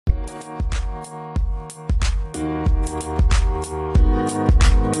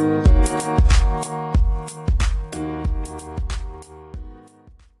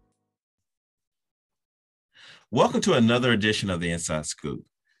Welcome to another edition of the Inside Scoop.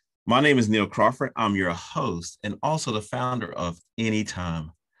 My name is Neil Crawford. I'm your host and also the founder of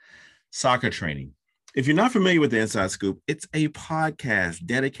Anytime Soccer Training. If you're not familiar with the Inside Scoop, it's a podcast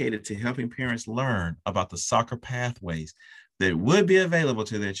dedicated to helping parents learn about the soccer pathways that would be available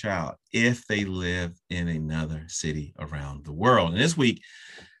to their child if they live in another city around the world. And this week,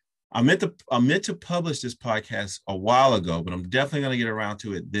 I meant to publish this podcast a while ago, but I'm definitely going to get around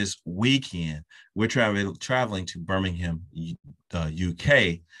to it this weekend. We're traveling to Birmingham, UK,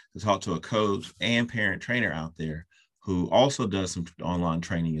 to talk to a coach and parent trainer out there who also does some online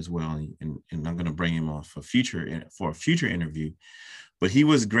training as well. And I'm going to bring him on for a future interview. But he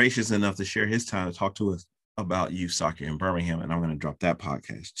was gracious enough to share his time to talk to us about youth soccer in Birmingham, and I'm going to drop that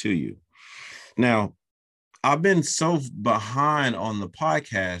podcast to you. Now, I've been so behind on the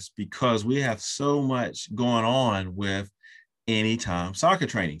podcast because we have so much going on with Anytime Soccer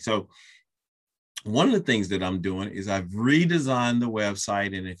Training. So one of the things that I'm doing is I've redesigned the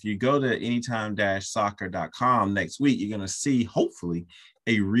website. And if you go to anytime-soccer.com next week, you're going to see, hopefully,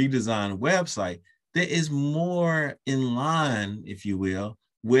 a redesigned website that is more in line, if you will,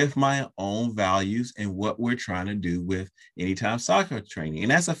 with my own values and what we're trying to do with Anytime Soccer Training.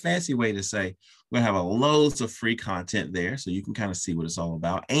 And that's a fancy way to say we're going to have loads of free content there so you can kind of see what it's all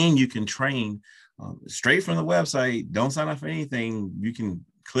about. And you can train straight from the website. Don't sign up for anything. You can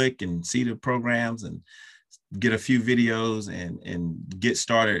click and see the programs and get a few videos and get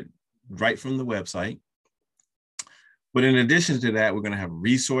started right from the website. But in addition to that, we're going to have a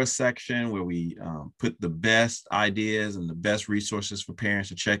resource section where we put the best ideas and the best resources for parents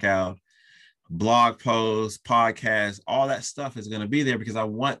to check out. Blog posts, podcasts, all that stuff is going to be there because I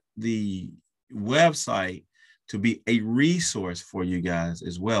want the website to be a resource for you guys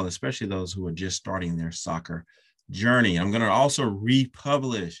as well, especially those who are just starting their soccer journey. I'm going to also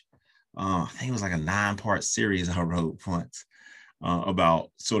republish, I think it was like a 9-part series I wrote once about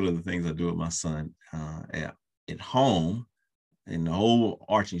sort of the things I do with my son at home and the whole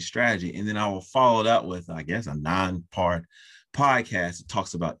arching strategy. And then I will follow it up with, I guess, a 9-part podcast that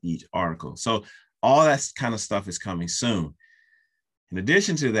talks about each article. So all that kind of stuff is coming soon. In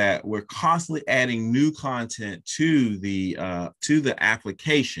addition to that, we're constantly adding new content to the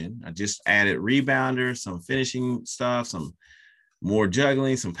application. I just added rebounders, some finishing stuff, some more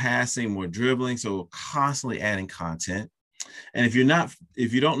juggling, some passing, more dribbling. So we're constantly adding content. And if you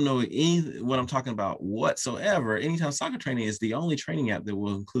don't know what I'm talking about whatsoever, Anytime Soccer Training is the only training app that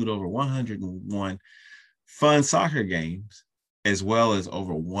will include over 101 fun soccer games, as well as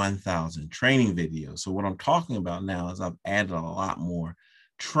over 1,000 training videos. So what I'm talking about now is I've added a lot more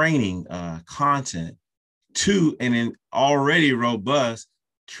training content to an already robust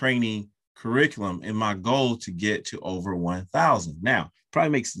training curriculum, and my goal to get to over 1,000. Now,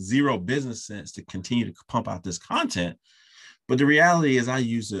 probably makes zero business sense to continue to pump out this content, but the reality is I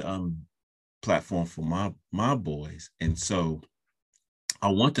use the platform for my boys, and so I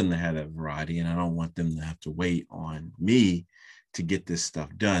want them to have that variety, and I don't want them to have to wait on me to get this stuff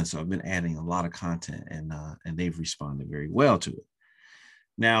done. So I've been adding a lot of content, and they've responded very well to it.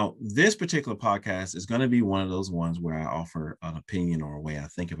 Now, this particular podcast is going to be one of those ones where I offer an opinion or a way I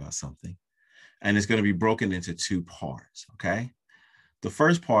think about something, and it's going to be broken into 2 parts, okay? The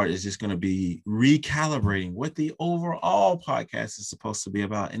first part is just going to be recalibrating what the overall podcast is supposed to be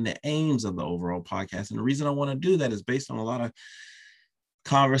about and the aims of the overall podcast. And the reason I want to do that is based on a lot of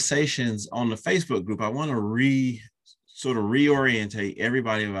conversations on the Facebook group. I want to sort of reorientate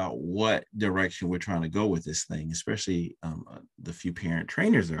everybody about what direction we're trying to go with this thing, especially the few parent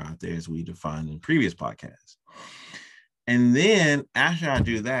trainers that are out there as we defined in previous podcasts. And then after I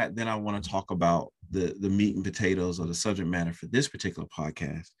do that, then I want to talk about the meat and potatoes of the subject matter for this particular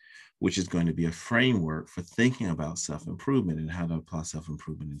podcast, which is going to be a framework for thinking about self-improvement and how to apply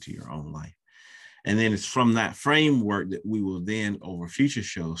self-improvement into your own life. And then it's from that framework that we will then, over future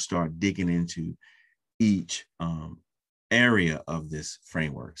shows, start digging into each area of this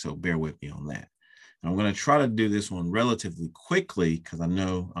framework. So bear with me on that. And I'm going to try to do this one relatively quickly because I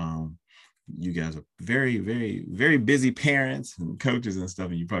know you guys are very, very, very busy parents and coaches and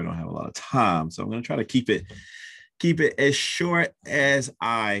stuff, and you probably don't have a lot of time. So I'm going to try to keep it as short as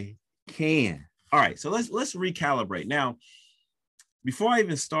I can. All right, so let's recalibrate. Now, before I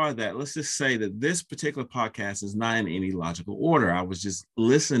even start that, let's just say that this particular podcast is not in any logical order. I was just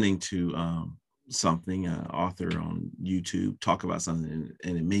listening to something, an author on YouTube talk about something,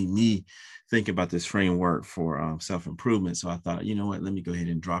 and it made me think about this framework for self-improvement. So I thought, you know what, let me go ahead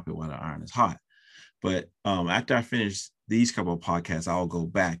and drop it while the iron is hot. But after I finish these couple of podcasts, I'll go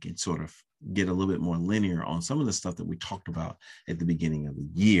back and sort of get a little bit more linear on some of the stuff that we talked about at the beginning of the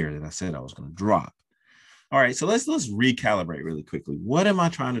year that I said I was going to drop. All right, so let's recalibrate really quickly. What am I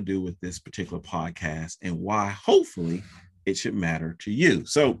trying to do with this particular podcast, and why hopefully it should matter to you?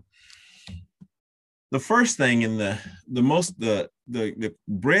 So the first thing in the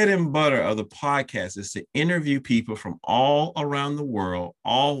bread and butter of the podcast is to interview people from all around the world,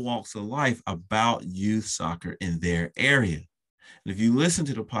 all walks of life, about youth soccer in their area. And if you listen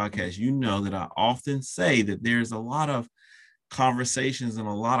to the podcast, you know that I often say that there's a lot of conversations and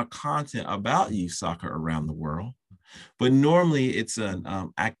a lot of content about youth soccer around the world. But normally it's an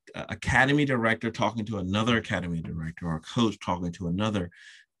academy director talking to another academy director, or a coach talking to another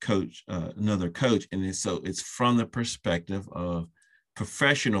coach. And it's from the perspective of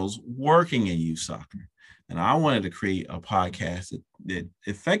professionals working in youth soccer. And I wanted to create a podcast that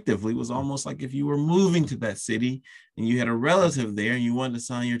effectively was almost like if you were moving to that city and you had a relative there and you wanted to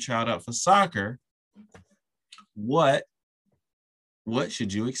sign your child up for soccer, what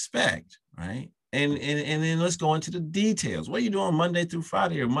should you expect, right? And then let's go into the details. What are you doing Monday through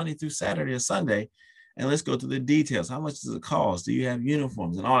Friday, or Monday through Saturday or Sunday? And let's go to the details. How much does it cost? Do you have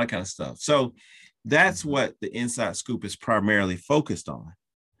uniforms and all that kind of stuff? So that's what the Inside Scoop is primarily focused on.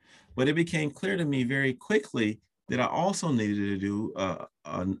 But it became clear to me very quickly that I also needed to do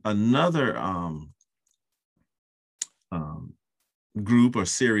another group or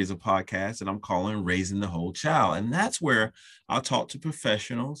series of podcasts that I'm calling Raising the Whole Child. And that's where I'll talk to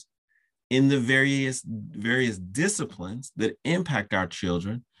professionals in the various disciplines that impact our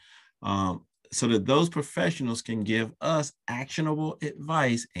children, so that those professionals can give us actionable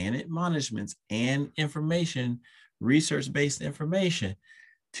advice and admonishments and information, research-based information,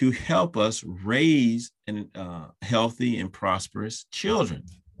 to help us raise healthy and prosperous children.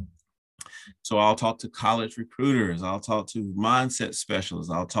 So I'll talk to college recruiters, I'll talk to mindset specialists,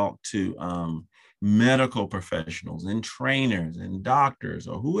 I'll talk to medical professionals and trainers and doctors,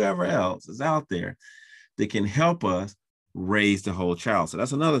 or whoever else is out there that can help us raise the whole child. So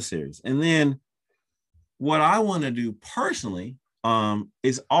that's another series. And then what I want to do personally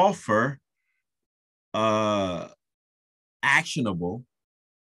is offer actionable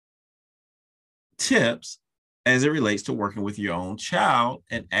tips as it relates to working with your own child,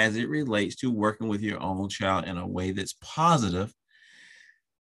 and as it relates to working with your own child in a way that's positive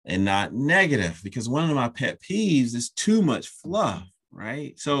and not negative. Because one of my pet peeves is too much fluff,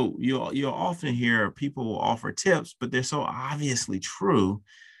 right? So you'll often hear people will offer tips, but they're so obviously true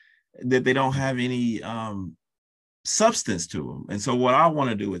that they don't have any substance to them. And so what I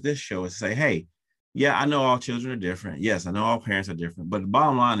want to do with this show is say, hey, yeah, I know all children are different. Yes, I know all parents are different. But the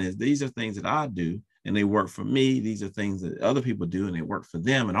bottom line is, these are things that I do and they work for me. These are things that other people do and they work for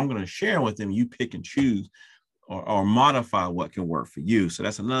them. And I'm going to share with them. You pick and choose or modify what can work for you. So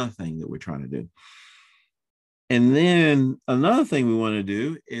that's another thing that we're trying to do. And then another thing we want to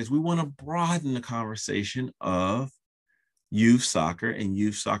do is we want to broaden the conversation of youth soccer and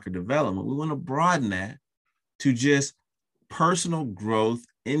youth soccer development. We want to broaden that to just personal growth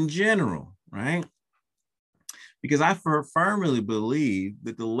in general, right? Because I firmly believe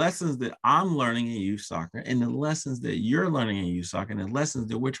that the lessons that I'm learning in youth soccer, and the lessons that you're learning in youth soccer, and the lessons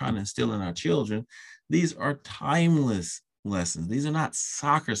that we're trying to instill in our children, these are timeless lessons. These are not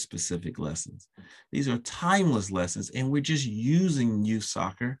soccer specific lessons. These are timeless lessons. And we're just using youth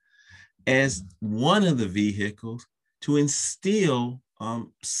soccer as one of the vehicles to instill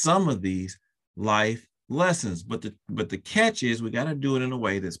some of these life lessons. But the catch is, we got to do it in a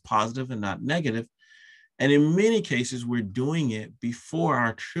way that's positive and not negative. And in many cases, we're doing it before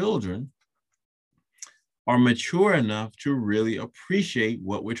our children are mature enough to really appreciate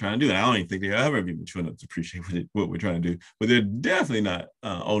what we're trying to do. And I don't even think they'll ever be mature enough to appreciate what we're trying to do, but they're definitely not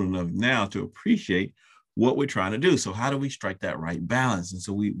old enough now to appreciate what we're trying to do. So how do we strike that right balance? And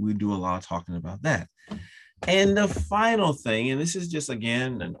so we do a lot of talking about that. And the final thing, and this is just,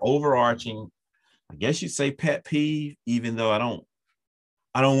 again, an overarching, I guess you'd say, pet peeve, even though I don't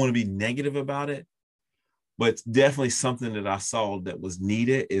want to be negative about it, but it's definitely something that I saw that was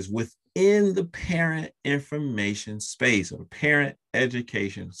needed, is within the parent information space or parent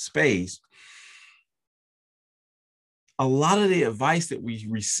education space. A lot of the advice that we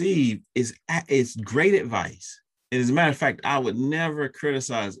receive is great advice. And as a matter of fact, I would never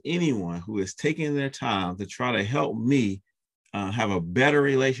criticize anyone who is taking their time to try to help me have a better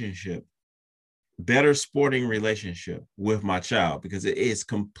relationship, better sporting relationship with my child, because it is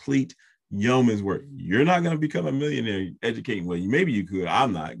complete yeoman's work. You're not going to become a millionaire educating. Well, maybe you could.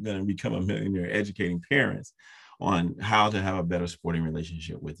 I'm not going to become a millionaire educating parents on how to have a better sporting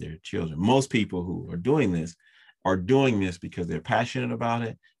relationship with their children. Most people who are doing this are doing this because they're passionate about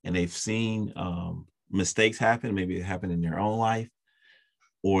it and they've seen mistakes happen. Maybe it happened in their own life,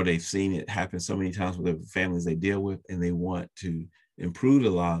 or they've seen it happen so many times with the families they deal with, and they want to improve the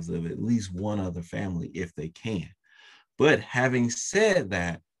lives of at least one other family if they can. But having said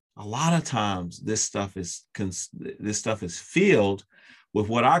that, a lot of times this stuff is filled with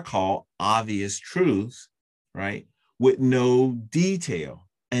what I call obvious truths, right? With no detail.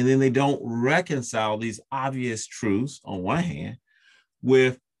 And then they don't reconcile these obvious truths on one hand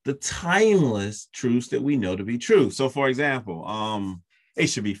with the timeless truths that we know to be true. So for example, it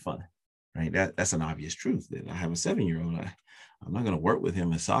should be fun, right? That's an obvious truth that I have a 7-year-old. I'm not going to work with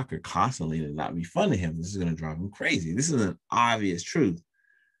him in soccer constantly and not be fun to him. This is going to drive him crazy. This is an obvious truth.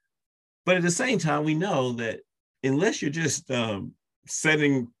 But at the same time, we know that unless you're just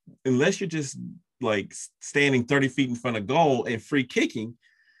unless you're just like standing 30 feet in front of goal and free kicking,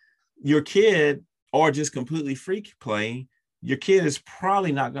 your kid, or just completely free playing, your kid is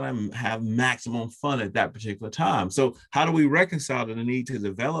probably not going to have maximum fun at that particular time. So how do we reconcile the need to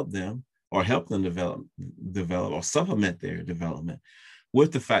develop them or help them develop or supplement their development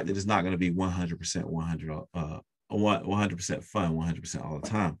with the fact that it's not going to be 100% 100% fun 100% all the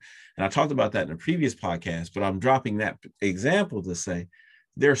time? And I talked about that in a previous podcast, but I'm dropping that example to say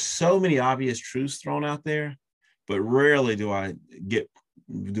there's so many obvious truths thrown out there, but rarely do I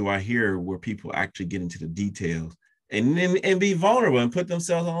hear where people actually get into the details and be vulnerable and put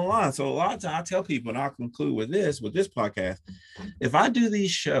themselves on the line. So a lot of times I tell people, and I'll conclude with this podcast, if I do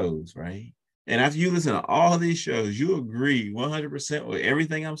these shows, right, and after you listen to all of these shows, you agree 100% with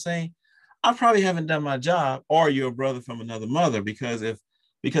everything I'm saying, I probably haven't done my job, or you're a brother from another mother, because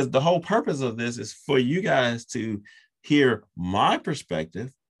the whole purpose of this is for you guys to hear my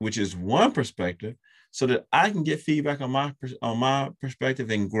perspective, which is one perspective, so that I can get feedback on my perspective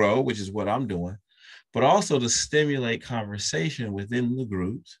and grow, which is what I'm doing, but also to stimulate conversation within the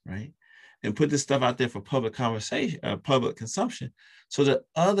groups, right? And put this stuff out there for public conversation, public consumption, so that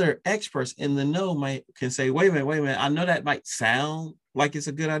other experts in the know can say, wait a minute, I know that might sound like it's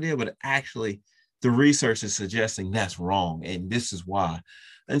a good idea, but actually the research is suggesting that's wrong, and this is why.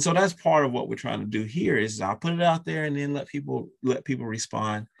 And so that's part of what we're trying to do here is I'll put it out there and then let people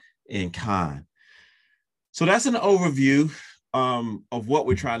respond in kind. So that's an overview of what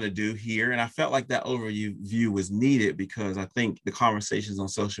we're trying to do here. And I felt like that overview was needed because I think the conversations on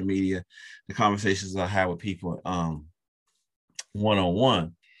social media, the conversations I have with people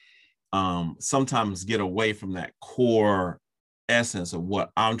one-on-one, sometimes get away from that core essence of what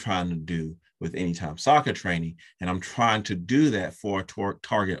I'm trying to do with Anytime Soccer Training. And I'm trying to do that for a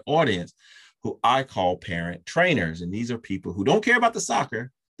target audience who I call parent trainers. And these are people who don't care about the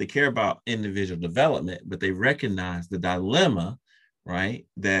soccer. They care about individual development, but they recognize the dilemma, right,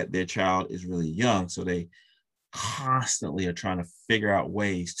 that their child is really young. So they constantly are trying to figure out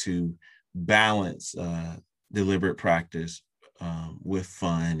ways to balance deliberate practice with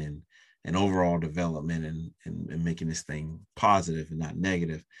fun and overall development and making this thing positive and not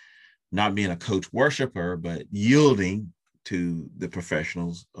negative, not being a coach worshiper, but yielding to the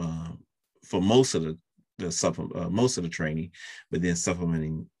professionals for most of the training, but then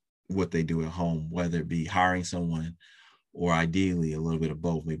supplementing what they do at home, whether it be hiring someone or ideally a little bit of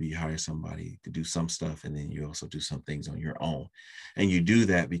both. Maybe you hire somebody to do some stuff and then you also do some things on your own. And you do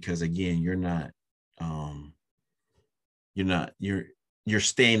that because, again, you're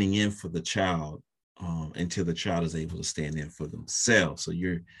standing in for the child until the child is able to stand in for themselves. So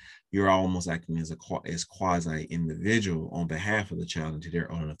you're almost acting as quasi individual on behalf of the child until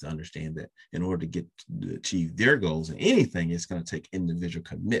they're old enough to understand that in order to achieve their goals in anything, it's going to take individual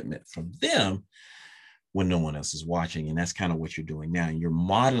commitment from them when no one else is watching. And that's kind of what you're doing now. And you're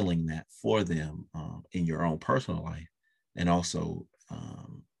modeling that for them in your own personal life and also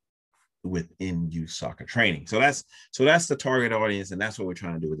within youth soccer training. So that's the target audience, and that's what we're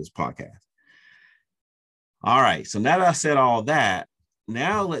trying to do with this podcast. All right. So now that I said all that,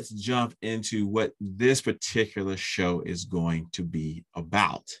 now let's jump into what this particular show is going to be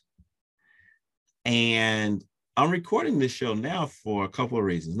about. And I'm recording this show now for a couple of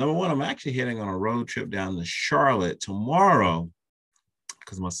reasons. Number one, I'm actually heading on a road trip down to Charlotte tomorrow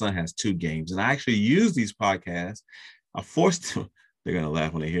because my son has 2 games. And I actually use these podcasts. I forced them, they're going to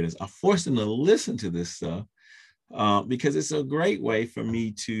laugh when they hear this. I forced them to listen to this stuff because it's a great way for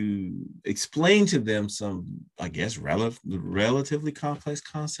me to explain to them some, I guess, relatively complex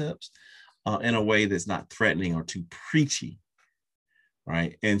concepts in a way that's not threatening or too preachy,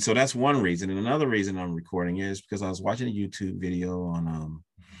 right? And so that's one reason. And another reason I'm recording is because I was watching a YouTube video on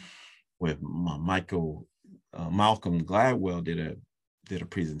with Malcolm Gladwell did did a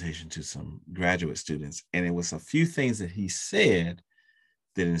presentation to some graduate students, and it was a few things that he said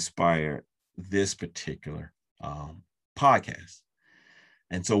that inspired this particular podcast.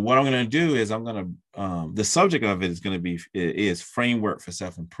 And so what I'm going to do is the subject of it is framework for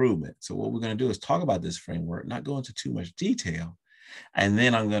self-improvement. So what we're going to do is talk about this framework, not go into too much detail. And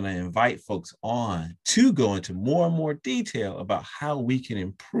then I'm going to invite folks on to go into more and more detail about how we can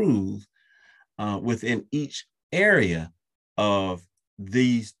improve within each area of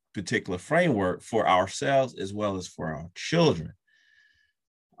these particular framework for ourselves as well as for our children.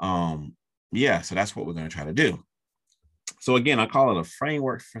 So that's what we're going to try to do. So again, I call it a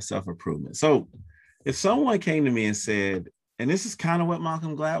framework for self-improvement. So if someone came to me and said, and this is kind of what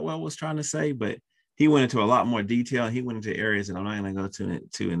Malcolm Gladwell was trying to say, but he went into a lot more detail. He went into areas that I'm not going to go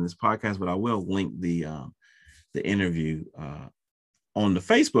to in this podcast, but I will link the interview on the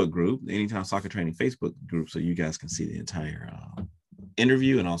Facebook group, the Anytime Soccer Training Facebook group, so you guys can see the entire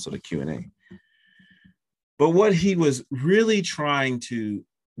interview and also the Q&A. But what he was really trying to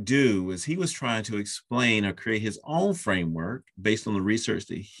do was he was trying to explain or create his own framework based on the research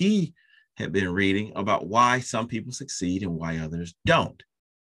that he had been reading about why some people succeed and why others don't.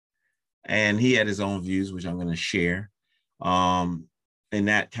 And he had his own views, which I'm going to share. And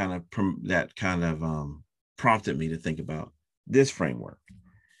that kind of prompted me to think about this framework.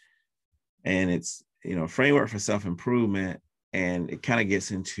 And it's, framework for self-improvement. And it kind of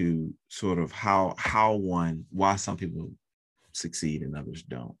gets into sort of why some people succeed and others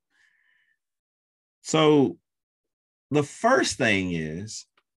don't. So the first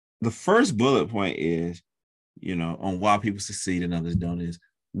bullet point is, on why people succeed and others don't is,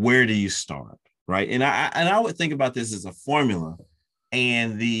 where do you start, right? And I would think about this as a formula,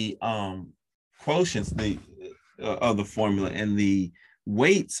 and the quotients of the formula and the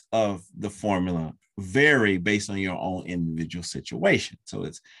weights of the formula vary based on your own individual situation. So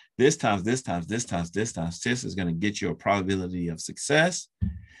it's this times this times this times this times this is going to get you a probability of success,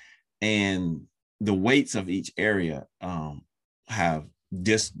 and the weights of each area have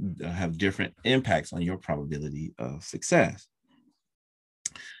different impacts on your probability of success.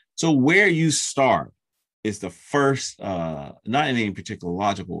 So where you start is the first, not in any particular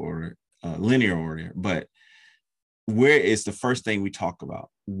logical order, linear order, but where is the first thing we talk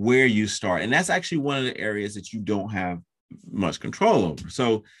about, where you start. And that's actually one of the areas that you don't have much control over.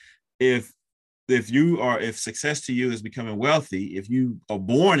 So if success to you is becoming wealthy, if you are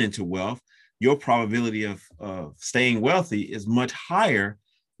born into wealth, your probability of staying wealthy is much higher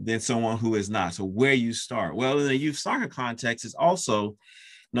than someone who is not. So where you start. Well, in the youth soccer context is also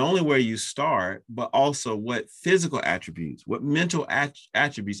not only where you start, but also what physical attributes, what mental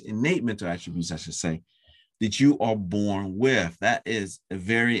attributes, innate mental attributes, I should say, that you are born with. That is a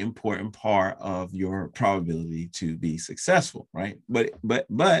very important part of your probability to be successful, right? But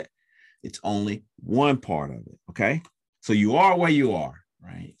it's only one part of it, okay? So you are where you are,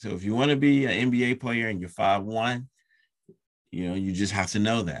 right? So if you want to be an NBA player and you're 5'1", you just have to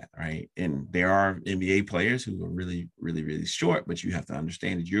know that, right? And there are NBA players who are really, really, really short, but you have to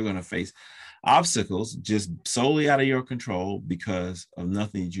understand that you're going to face obstacles just solely out of your control because of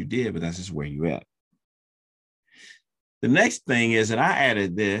nothing that you did, but that's just where you're at. The next thing is, and I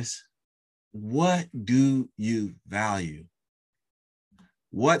added this, what do you value?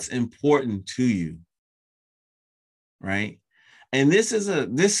 What's important to you, right? And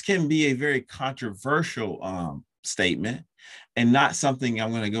this can be a very controversial statement, and not something I'm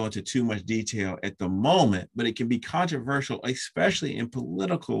going to go into too much detail at the moment, but it can be controversial, especially in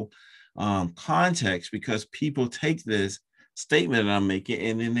political context, because people take this statement that I'm making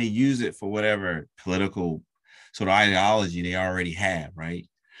and then they use it for whatever political sort of ideology they already have, right?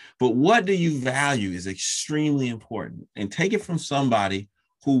 But what do you value is extremely important, and take it from somebody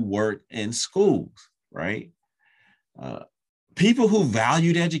who worked in schools, right? People who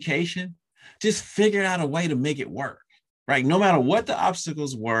valued education just figured out a way to make it work, right? No matter what the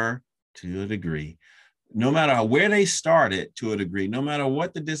obstacles were, to a degree, no matter where they started, to a degree, no matter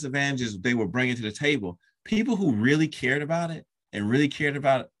what the disadvantages they were bringing to the table, people who really cared about it and really cared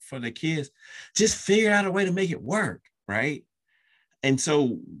about it for their kids just figured out a way to make it work, right? And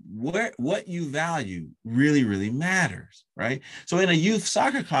so what you value really, really matters, right? So in a youth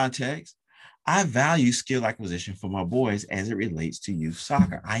soccer context, I value skill acquisition for my boys as it relates to youth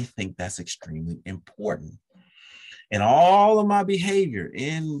soccer. I think that's extremely important. And all of my behavior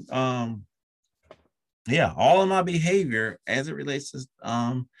all of my behavior as it relates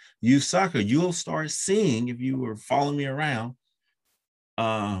to youth soccer, you'll start seeing, if you were following me around,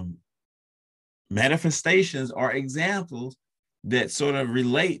 manifestations or examples that sort of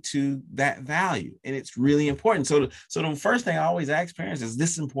relate to that value. And it's really important. So the first thing I always ask parents is,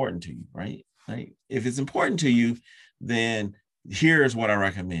 this important to you, right? Like, if it's important to you, then here's what I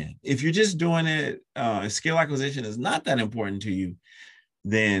recommend. If you're just doing it, skill acquisition is not that important to you,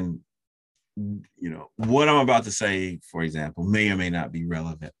 then, what I'm about to say, for example, may or may not be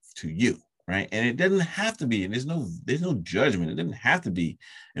relevant to you, right? And it doesn't have to be, and there's no judgment. It doesn't have to be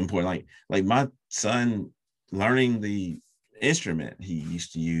important. Like my son learning the instrument he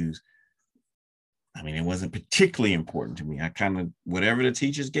used to use, I mean, it wasn't particularly important to me. I kind of, whatever the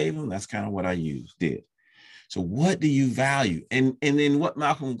teachers gave him, that's kind of what I did. So what do you value? And then what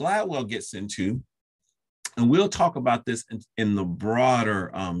Malcolm Gladwell gets into, and we'll talk about this in the broader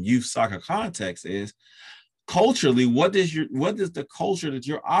youth soccer context, is culturally, what is the culture that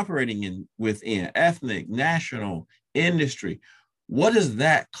you're operating within, ethnic, national, industry? What is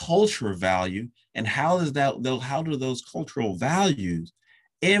that culture value, and how do those cultural values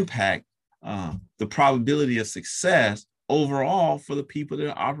impact the probability of success overall for the people that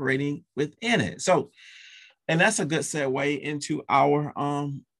are operating within it? So, and that's a good segue into our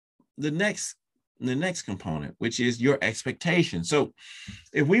the next component, which is your expectation. So,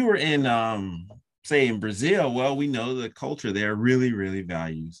 if we were in say in Brazil, well, we know the culture there really, really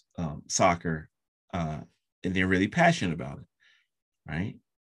values soccer, and they're really passionate about it, right?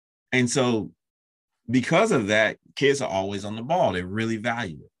 And so because of that, kids are always on the ball. They really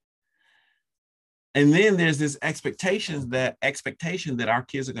value it. And then there's this expectation that our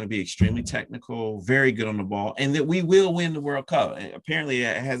kids are going to be extremely technical, very good on the ball, and that we will win the World Cup. And apparently,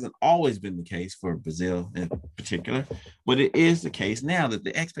 it hasn't always been the case for Brazil in particular, but it is the case now that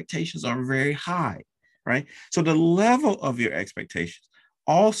the expectations are very high, right? So the level of your expectations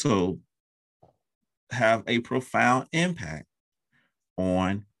also have a profound impact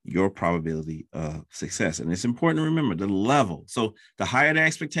on your probability of success. And it's important to remember the level. So the higher the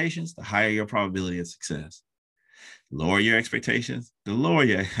expectations, the higher your probability of success. Lower your expectations, the lower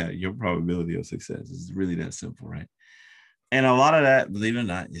your probability of success. It's really that simple, right? And a lot of that, believe it or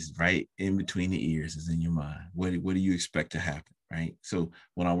not, is right in between the ears, is in your mind. What do you expect to happen, right? So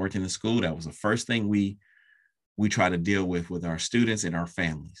when I worked in the school, that was the first thing we try to deal with our students and our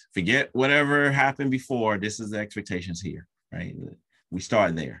families. Forget whatever happened before. This is the expectations here, right? We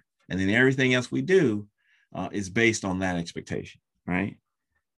start there. And then everything else we do is based on that expectation, right?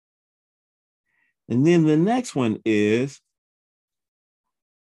 And then the next one is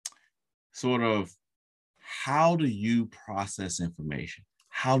sort of, how do you process information?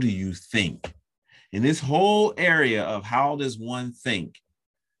 How do you think? In this whole area of how does one think,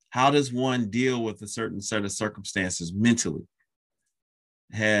 how does one deal with a certain set of circumstances mentally,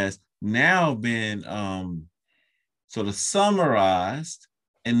 has now been sort of summarized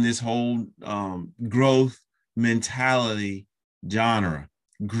in this whole growth mentality genre,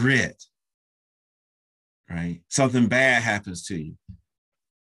 grit, right? Something bad happens to you.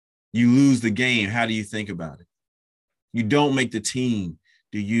 You lose the game. How do you think about it? You don't make the team.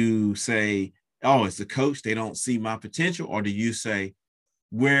 Do you say, oh, it's the coach, they don't see my potential? Or do you say,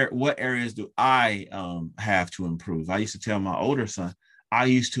 what areas do I have to improve? I used to tell my older son, I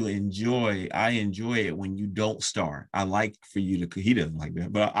enjoy it when you don't start. I like for you to, he doesn't like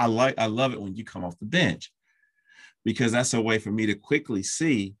that, but I love it when you come off the bench, because that's a way for me to quickly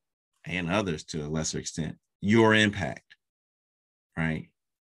see, and others to a lesser extent, your impact, right?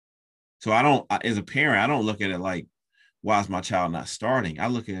 So as a parent, I don't look at it like, why is my child not starting? I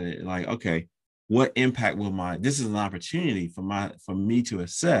look at it like, okay, what impact this is an opportunity for me to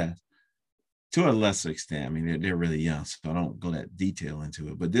assess to a lesser extent. I mean, they're really young, so I don't go that detail into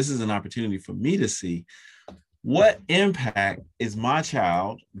it, but this is an opportunity for me to see what impact is my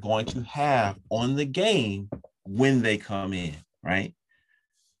child going to have on the game when they come in, right?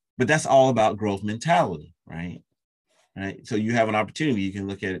 But that's all about growth mentality, right? Right. So you have an opportunity. You can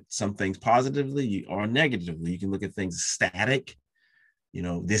look at some things positively or negatively. You can look at things static,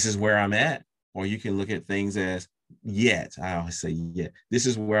 this is where I'm at, or you can look at things as yet. I always say yet. This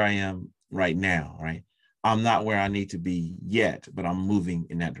is where I am right now, right? I'm not where I need to be yet, but I'm moving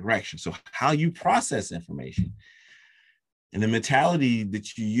in that direction. So how you process information and the mentality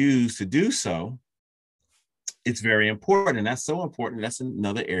that you use to do so, it's very important. And that's so important. That's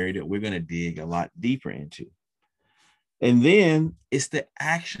another area that we're going to dig a lot deeper into. And then it's the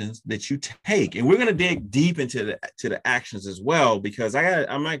actions that you take. And we're going to dig deep into the actions as well, because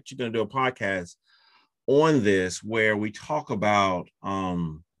I'm actually going to do a podcast on this where we talk about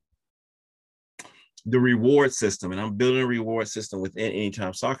the reward system. And I'm building a reward system within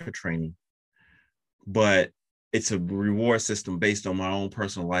Anytime Soccer Training. But it's a reward system based on my own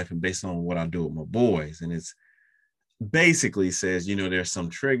personal life and based on what I do with my boys. And it's basically says, there's some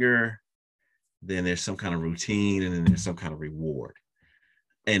trigger, then there's some kind of routine, and then there's some kind of reward.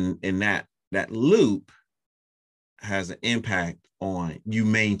 And that loop has an impact on you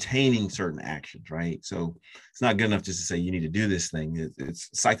maintaining certain actions, right? So it's not good enough just to say you need to do this thing. It's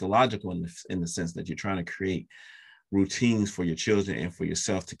psychological in the sense that you're trying to create routines for your children and for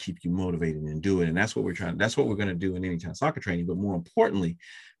yourself to keep you motivated and do it. And that's what we're going to do in Anytime Soccer Training. But more importantly,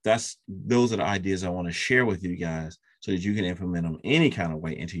 those are the ideas I want to share with you guys so that you can implement them any kind of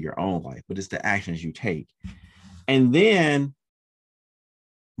way into your own life. But it's the actions you take. And then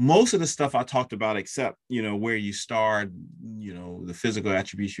most of the stuff I talked about, except, where you start, the physical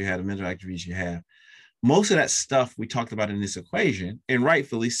attributes you have, the mental attributes you have, most of that stuff we talked about in this equation, and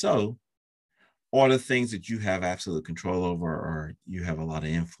rightfully so, are the things that you have absolute control over or you have a lot of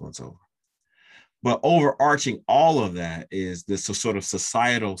influence over. But overarching all of that is this sort of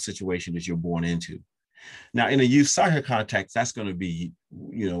societal situation that you're born into. Now, in a youth soccer context, that's going to be,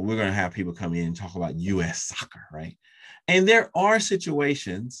 we're going to have people come in and talk about U.S. soccer, right? And there are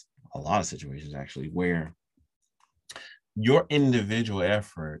situations, a lot of situations actually, where your individual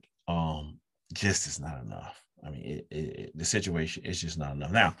effort just is not enough. I mean, the situation is just not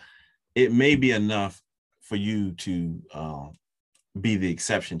enough. Now, it may be enough for you to be the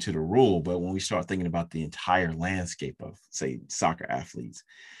exception to the rule, but when we start thinking about the entire landscape of, say, soccer athletes,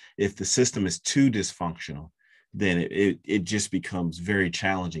 if the system is too dysfunctional, then it just becomes very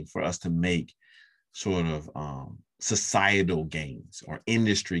challenging for us to make sort of societal gains or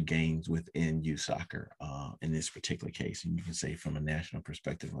industry gains within youth soccer in this particular case. And you can say from a national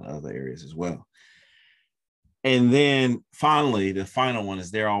perspective on other areas as well. And then finally, the final one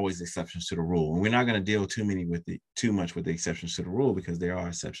is there are always exceptions to the rule. And we're not going to deal too much with the exceptions to the rule because there are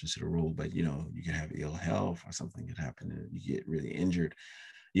exceptions to the rule. But, you can have ill health or something could happen and you get really injured,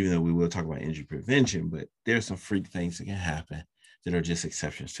 even though we will talk about injury prevention. But there's some freak things that can happen that are just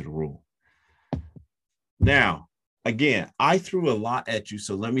exceptions to the rule. Now, again, I threw a lot at you.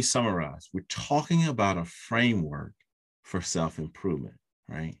 So let me summarize. We're talking about a framework for self-improvement,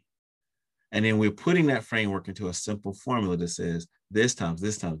 right? And then we're putting that framework into a simple formula that says this times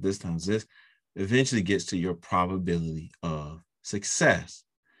this times this times this eventually gets to your probability of success.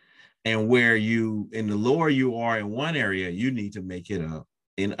 And where in the lower you are in one area, you need to make it up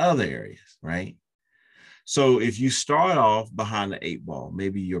in other areas, right? So if you start off behind the 8 ball,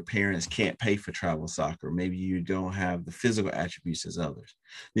 maybe your parents can't pay for travel soccer, maybe you don't have the physical attributes as others,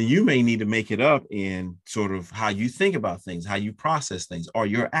 then you may need to make it up in sort of how you think about things, how you process things, or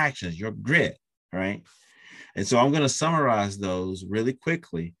your actions, your grit, right? And so I'm going to summarize those really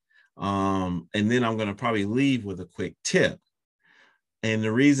quickly. And then I'm going to probably leave with a quick tip. And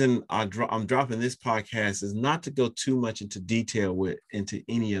the reason I'm dropping this podcast is not to go too much into detail into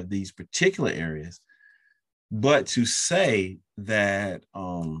any of these particular areas, but to say that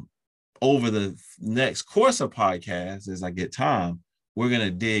over the next course of podcasts, as I get time, we're going to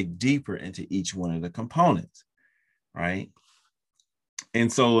dig deeper into each one of the components, right?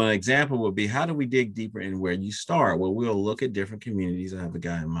 And so an example would be, how do we dig deeper in where you start? Well, we'll look at different communities. I have a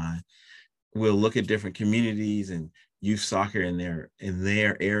guy in mind. We'll look at different communities and youth soccer in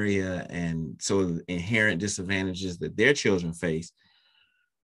their area, and so the inherent disadvantages that their children face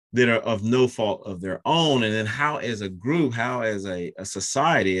that are of no fault of their own. And then how as a group, how as a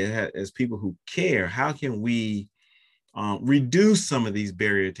society, as people who care, how can we reduce some of these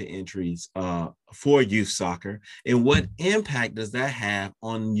barrier to entries for youth soccer? And what impact does that have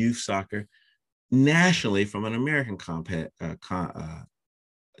on youth soccer nationally from an American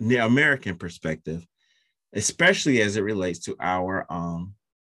perspective, especially as it relates to our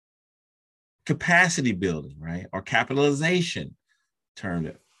capacity building, right? Or capitalization term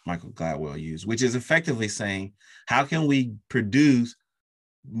that Michael Gladwell used, which is effectively saying, how can we produce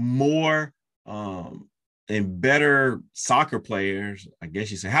more and better soccer players? I guess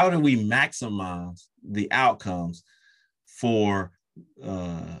you say, how do we maximize the outcomes for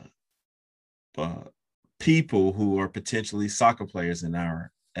people who are potentially soccer players in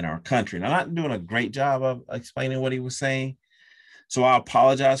our country? And I'm not doing a great job of explaining what he was saying, so I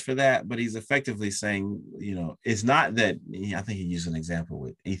apologize for that, but he's effectively saying, it's not that, I think he used an example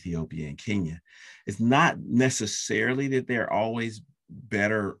with Ethiopia and Kenya. It's not necessarily that they're always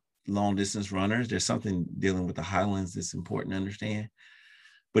better long distance runners. There's something dealing with the highlands that's important to understand.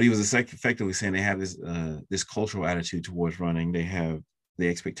 But he was effectively saying they have this cultural attitude towards running. They have the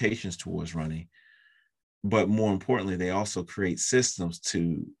expectations towards running. But more importantly, they also create systems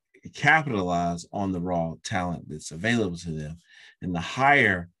to capitalize on the raw talent that's available to them. And the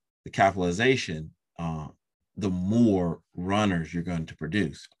higher the capitalization, the more runners you're going to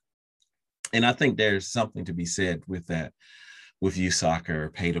produce. And I think there's something to be said with that, with youth soccer,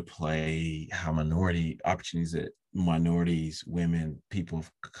 pay to play, how minority opportunities that minorities, women, people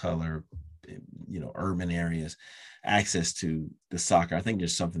of color, urban areas, access to the soccer. I think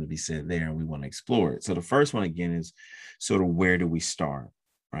there's something to be said there, and we want to explore it. So the first one again is sort of, where do we start,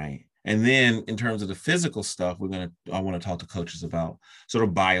 right? And then in terms of the physical stuff, I want to talk to coaches about sort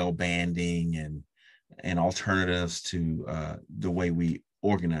of bio banding and alternatives to the way we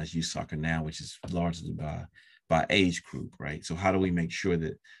organize youth soccer now, which is largely by age group, right? So how do we make sure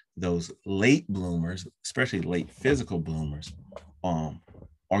that those late bloomers, especially late physical bloomers,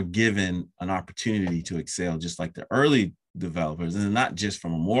 are given an opportunity to excel just like the early developers, and not just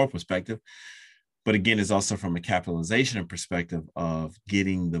from a moral perspective, but again, it's also from a capitalization perspective of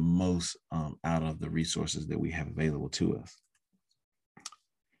getting the most out of the resources that we have available to us.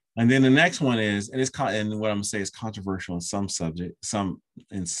 And then the next one is, and what I'm gonna say is controversial in some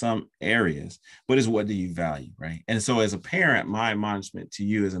in some areas, but is, what do you value, right? And so as a parent, my admonishment to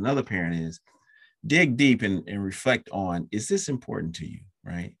you as another parent is, dig deep and reflect on, is this important to you,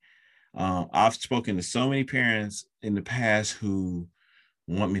 right? I've spoken to so many parents in the past who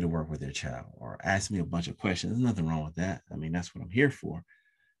want me to work with their child or ask me a bunch of questions. There's nothing wrong with that. I mean, that's what I'm here for.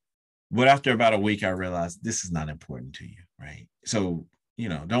 But after about a week, I realized this is not important to you, right? So,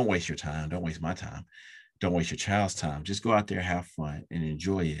 don't waste your time. Don't waste my time. Don't waste your child's time. Just go out there, have fun, and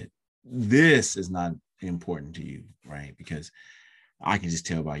enjoy it. This is not important to you, right? Because I can just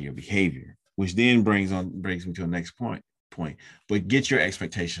tell by your behavior, which then brings me to the next point. But get your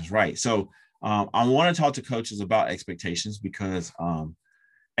expectations right. So I want to talk to coaches about expectations, because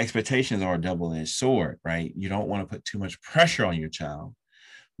expectations are a double-edged sword, right? You don't want to put too much pressure on your child,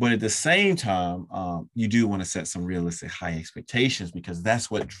 but at the same time, you do want to set some realistic high expectations, because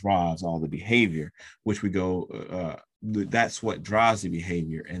that's what drives all the behavior, which that's what drives the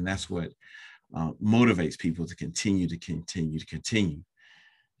behavior, and that's what motivates people to continue.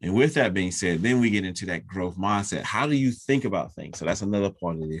 And with that being said, then we get into that growth mindset. How do you think about things? So that's another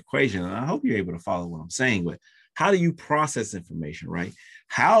part of the equation. And I hope you're able to follow what I'm saying, but how do you process information, right?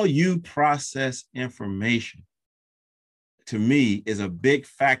 How you process information, to me, is a big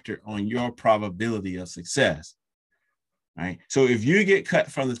factor on your probability of success, right? So if you get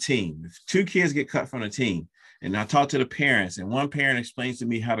cut from the team, if two kids get cut from the team, and I talk to the parents, and one parent explains to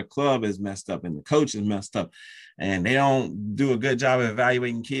me how the club is messed up and the coach is messed up, and they don't do a good job of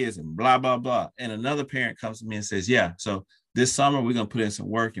evaluating kids and blah, blah, blah. And another parent comes to me and says, yeah, so this summer we're going to put in some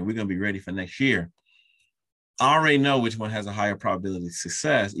work and we're going to be ready for next year. I already know which one has a higher probability of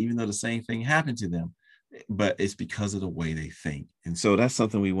success, even though the same thing happened to them, but it's because of the way they think. And so that's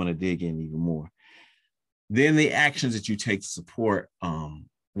something we want to dig in even more. Then the actions that you take to support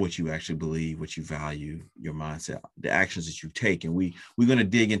what you actually believe, what you value, your mindset, the actions that you take. And we're going to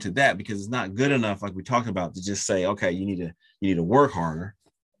dig into that, because it's not good enough, like we talked about, to just say, okay, you need to work harder,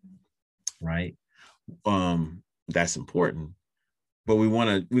 right? That's important. But we're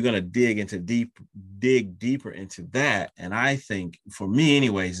going to dig deeper into that. And I think, for me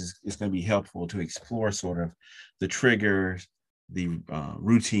anyways, it's going to be helpful to explore sort of the triggers, the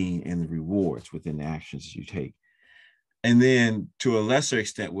routine, and the rewards within the actions you take. And then to a lesser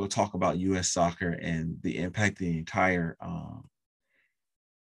extent, we'll talk about U.S. soccer and the impact the entire, I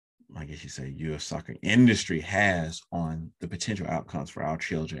guess you say, U.S. soccer industry has on the potential outcomes for our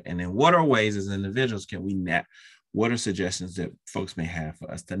children. And in what are ways as individuals what are suggestions that folks may have for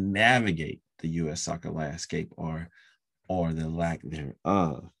us to navigate the U.S. soccer landscape or the lack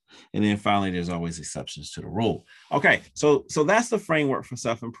thereof? And then finally, there's always exceptions to the rule. Okay, so that's the framework for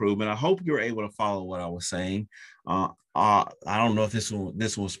self-improvement. I hope you're able to follow what I was saying. I don't know if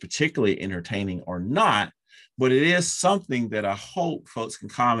this was particularly entertaining or not, but it is something that I hope folks can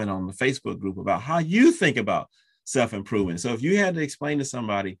comment on the Facebook group about how you think about self-improvement. So if you had to explain to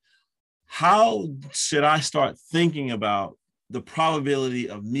somebody, how should I start thinking about the probability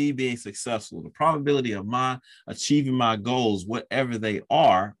of me being successful, the probability of my achieving my goals, whatever they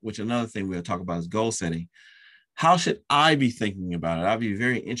are, which another thing we'll talk about is goal setting. How should I be thinking about it? I'd be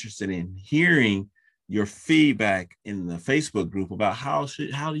very interested in hearing your feedback in the Facebook group about how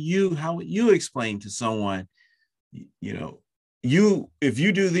would you explain to someone, if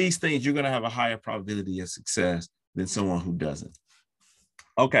you do these things, you're going to have a higher probability of success than someone who doesn't.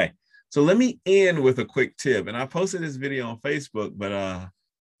 Okay. So let me end with a quick tip. And I posted this video on Facebook, but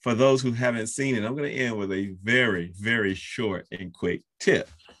for those who haven't seen it, I'm going to end with a very, very short and quick tip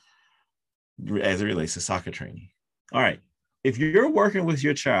as it relates to soccer training. All right. If you're working with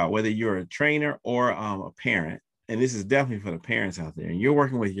your child, whether you're a trainer or a parent, and this is definitely for the parents out there, and you're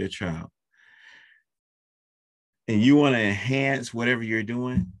working with your child, and you want to enhance whatever you're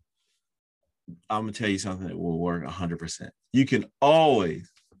doing, I'm gonna tell you something that will work 100%. You can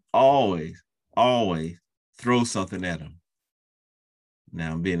always, always, always throw something at them.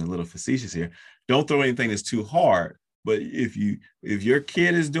 Now I'm being a little facetious here. Don't throw anything that's too hard. But if your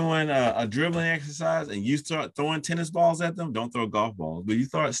kid is doing a dribbling exercise and you start throwing tennis balls at them, don't throw golf balls. But you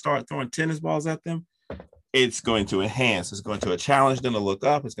start throwing tennis balls at them, it's going to enhance. It's going to challenge them to look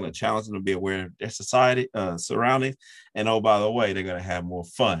up. It's going to challenge them to be aware of their society, surroundings. And oh, by the way, they're going to have more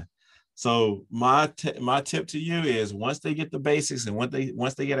fun. So my tip to you is once they get the basics and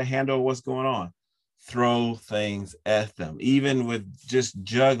once they get a handle of what's going on, throw things at them. Even with just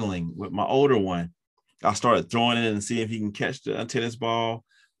juggling with my older one, I started throwing it and see if he can catch the tennis ball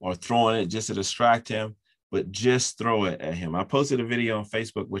or throwing it just to distract him, but just throw it at him. I posted a video on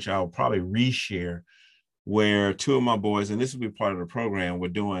Facebook, which I'll probably reshare, where two of my boys, and this will be part of the program, we're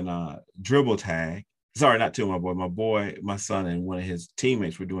doing dribble tag. Sorry, not two of my boy, my son, and one of his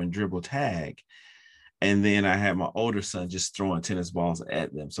teammates were doing dribble tag. And then I had my older son just throwing tennis balls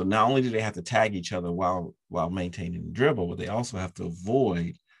at them. So not only do they have to tag each other while maintaining the dribble, but they also have to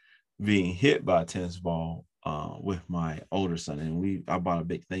avoid being hit by a tennis ball with my older son. And I bought a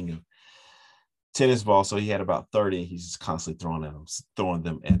big thing of tennis balls. So he had about 30. He's just constantly throwing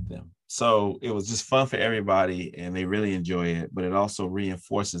them at them. So it was just fun for everybody and they really enjoy it, but it also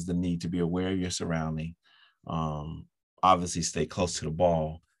reinforces the need to be aware of your surrounding. Obviously stay close to the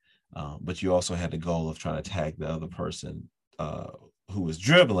ball, but you also had the goal of trying to tag the other person who was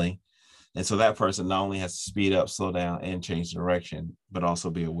dribbling. And so that person not only has to speed up, slow down, and change direction, but also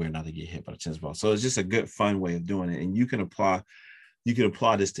be aware not to get hit by the tennis ball. So it's just a good, fun way of doing it. And you can apply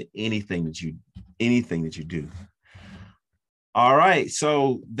this to anything that you do. All right.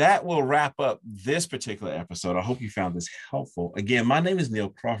 So that will wrap up this particular episode. I hope you found this helpful. Again, my name is Neil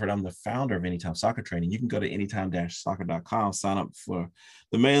Crawford. I'm the founder of Anytime Soccer Training. You can go to anytime-soccer.com, sign up for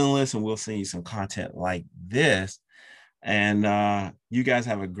the mailing list, and we'll send you some content like this. And you guys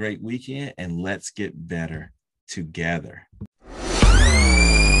have a great weekend, and let's get better together.